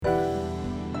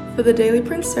For the Daily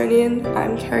Princetonian,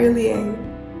 I'm Carrie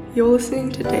Liang. You're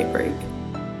listening to Daybreak.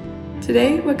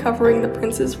 Today, we're covering the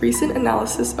Prince's recent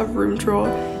analysis of room draw,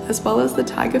 as well as the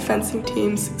Tiger fencing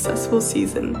team's successful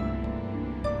season.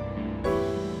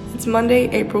 It's Monday,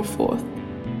 April 4th.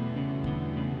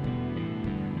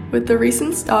 With the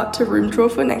recent start to room draw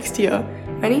for next year,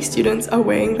 many students are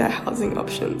weighing their housing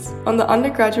options. On the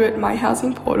undergraduate My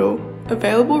Housing portal,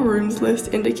 available rooms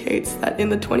list indicates that in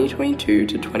the 2022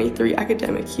 to 23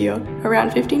 academic year,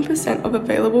 around 15% of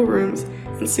available rooms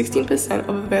and 16%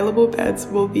 of available beds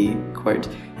will be, quote,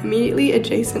 immediately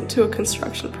adjacent to a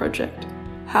construction project.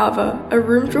 However, a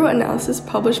room draw analysis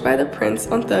published by the Prince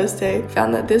on Thursday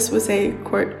found that this was a,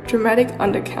 quote, dramatic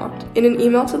undercount. In an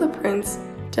email to the Prince,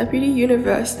 Deputy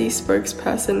University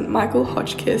spokesperson Michael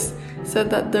Hotchkiss said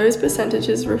that those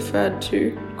percentages referred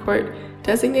to, quote,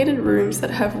 designated rooms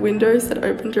that have windows that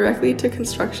open directly to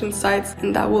construction sites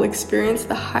and that will experience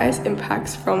the highest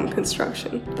impacts from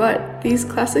construction. But these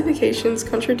classifications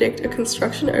contradict a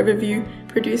construction overview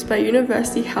produced by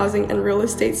University Housing and Real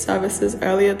Estate Services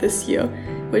earlier this year,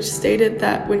 which stated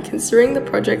that when considering the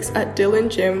projects at Dillon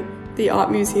Gym, the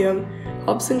Art Museum,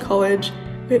 Hobson College,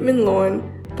 Whitman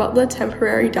Lawn, Butler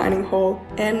Temporary Dining Hall,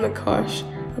 and McCosh,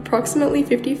 approximately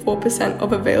 54%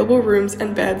 of available rooms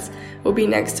and beds will be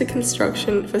next to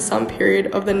construction for some period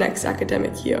of the next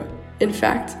academic year. In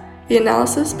fact, the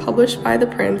analysis published by the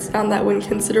Prince found that when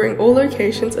considering all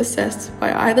locations assessed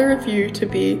by either review to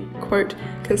be, quote,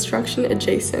 construction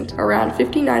adjacent, around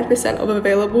 59% of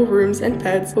available rooms and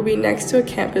beds will be next to a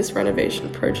campus renovation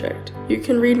project. You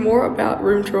can read more about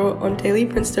room draw on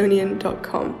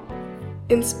dailyprincetonian.com.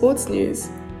 In sports news,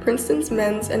 Princeton's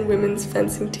men's and women's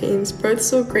fencing teams both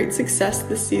saw great success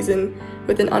this season,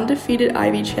 with an undefeated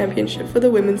Ivy championship for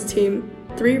the women's team,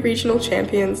 3 regional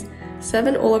champions,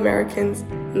 7 All-Americans,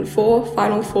 and 4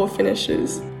 Final Four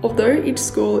finishers. Although each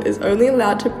school is only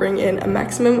allowed to bring in a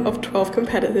maximum of 12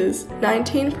 competitors,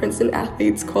 19 Princeton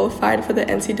athletes qualified for the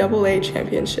NCAA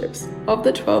championships. Of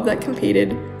the 12 that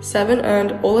competed, 7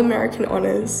 earned All-American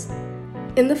honors.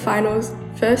 In the finals,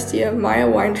 first year Maya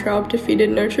Weintraub defeated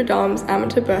Notre Dame's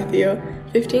Amita Berthier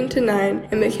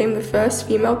 15-9 and became the first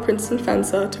female Princeton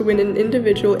fencer to win an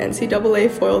individual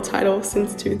NCAA foil title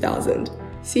since 2000.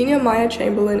 Senior Maya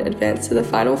Chamberlain advanced to the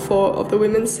Final Four of the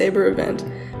women's sabre event,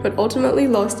 but ultimately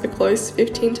lost a close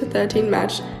 15-13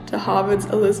 match to Harvard's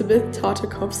Elizabeth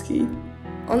Tartakovsky.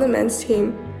 On the men's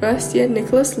team, first year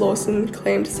Nicholas Lawson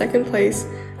claimed second place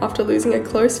after losing a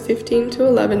close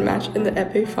 15-11 match in the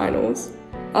Epee finals.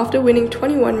 After winning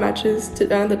 21 matches to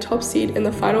earn the top seed in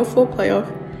the Final Four playoff,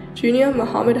 junior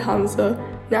Muhammad Hamza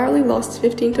narrowly lost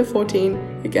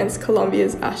 15-14 against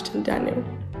Columbia's Ashton Daniel.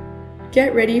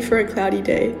 Get ready for a cloudy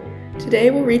day.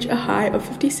 Today will reach a high of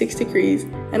 56 degrees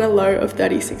and a low of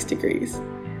 36 degrees.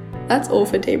 That's all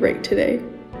for Daybreak today.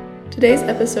 Today's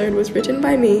episode was written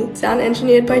by me, sound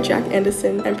engineered by Jack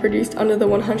Anderson, and produced under the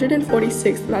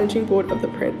 146th Managing Board of the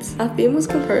Prince. Our theme was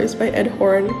composed by Ed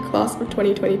Horan, class of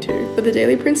 2022. For the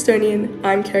Daily Princetonian,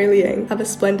 I'm Carrie Liang. Have a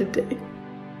splendid day.